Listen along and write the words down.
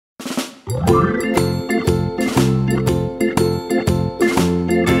Farmer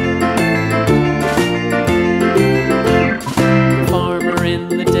in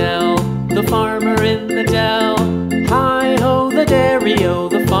the dell, the farmer in the dell. Hi-ho the dairy-o,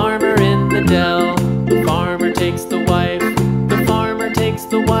 the farmer in the dell. The farmer takes the wife, the farmer takes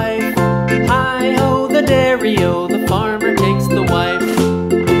the wife. Hi-ho the dairy-o, the farmer takes the wife.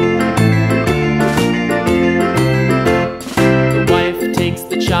 The wife takes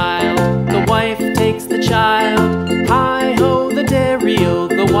the child, the wife takes the child. Hi-ho the dairy-o,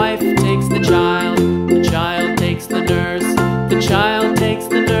 the wife takes the child. The child takes the nurse, the child takes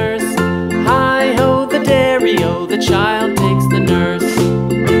the nurse. Hi-ho the dairy-o, the child takes the nurse.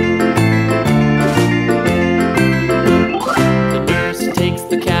 The nurse takes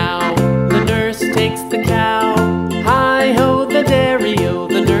the cow, the nurse takes the cow. Hi-ho the dairy-o,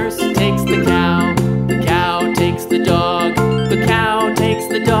 the nurse takes the cow. The cow takes the dog, the cow takes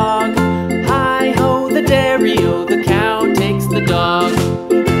the dog. Hi-ho the dairy-o, the cow takes the dog.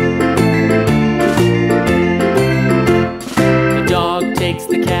 The dog takes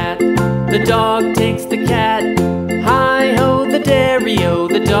the cat, the dog takes the cat. Hi-ho the dairy-o,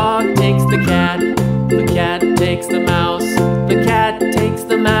 the dog takes the cat. The cat takes the mouse, the cat takes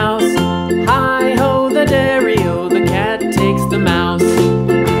the mouse. Hi-ho the dairy-o, the cat takes the mouse.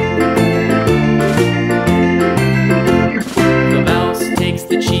 The mouse takes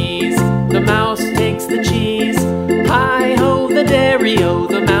the cheese, the mouse takes the cheese. Hi-ho the dairy-o,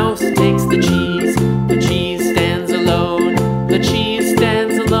 the mouse takes the cheese. The cheese stands alone, the cheese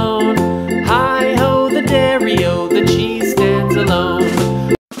stands alone. Hi-ho the dairy-o, the cheese stands alone.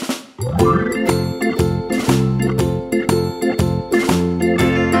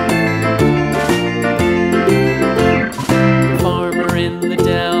 The farmer in the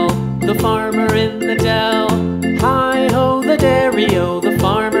dell, the farmer in the dell. Hi-ho the dairy-o, the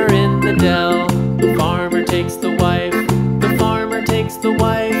farmer in the dell. The farmer takes the wife, the farmer takes the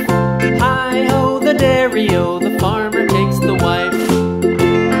wife. Hi-ho the dairy-o, the farmer takes the wife.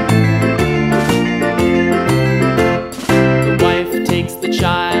 The wife takes the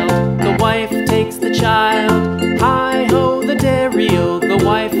child, the wife takes the child. Hi-ho the dairy-o, the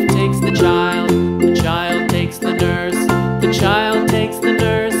wife takes the child. The child takes the nurse, the child takes the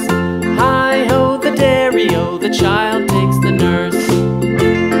nurse. Hi-ho the dairy-o, the child takes the nurse.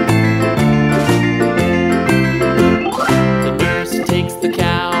 The nurse takes the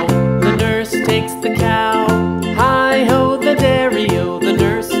cow, the nurse takes the cow. Hi-ho the dairy-o, the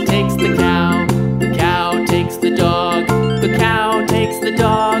nurse takes the cow. The cow takes the dog, the cow takes the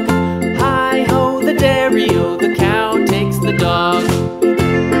dog. Hi-ho the dairy-o, the cow takes the dog.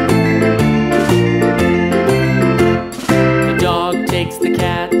 The dog takes the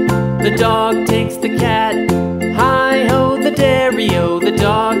cat, the dog takes the cat. Hi-ho the dairy-o, the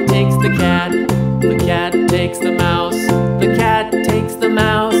dog takes the cat. The cat takes the mouse, the cat takes the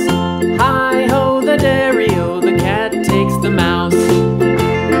mouse. Hi-ho the dairy-o, the cat takes the mouse.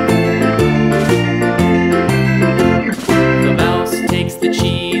 The mouse takes the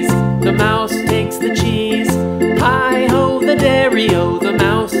cheese, the mouse takes the cheese. Hi-ho the dairy-o, the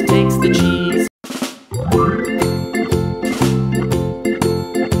mouse takes the cheese.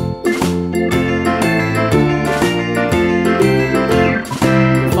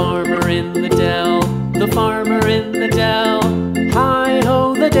 The farmer in the dell, the farmer in the dell.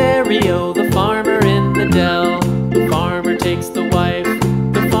 Hi-ho the dairy-o, the farmer in the dell. The farmer takes the wife,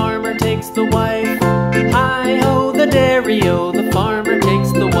 the farmer takes the wife. Hi-ho the dairy-o, the farmer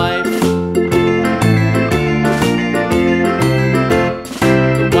takes the wife.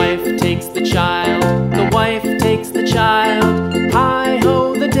 The wife takes the child, the wife takes the child.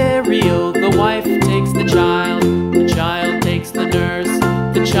 Hi-ho the dairy-o, the wife takes the child. The child takes the nurse,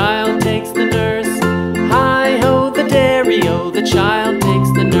 the child takes the nurse. Hi-ho the dairy-o, the child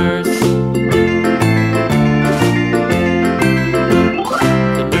takes the nurse.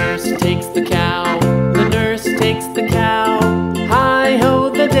 The nurse takes the cow, the nurse takes the cow. Hi-ho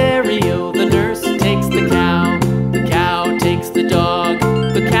the dairy-o, the nurse takes the cow. The cow takes the dog,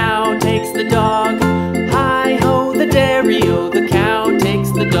 the cow takes the dog. Hi-ho the dairy-o, the cow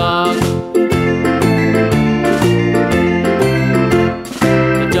takes the dog.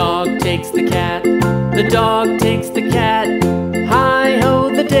 The dog takes the cat, the dog takes the cat. Hi-ho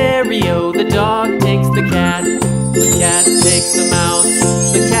the dairy-o, the dog takes the cat. The cat takes the mouse,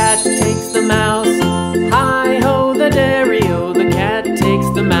 the cat takes the mouse.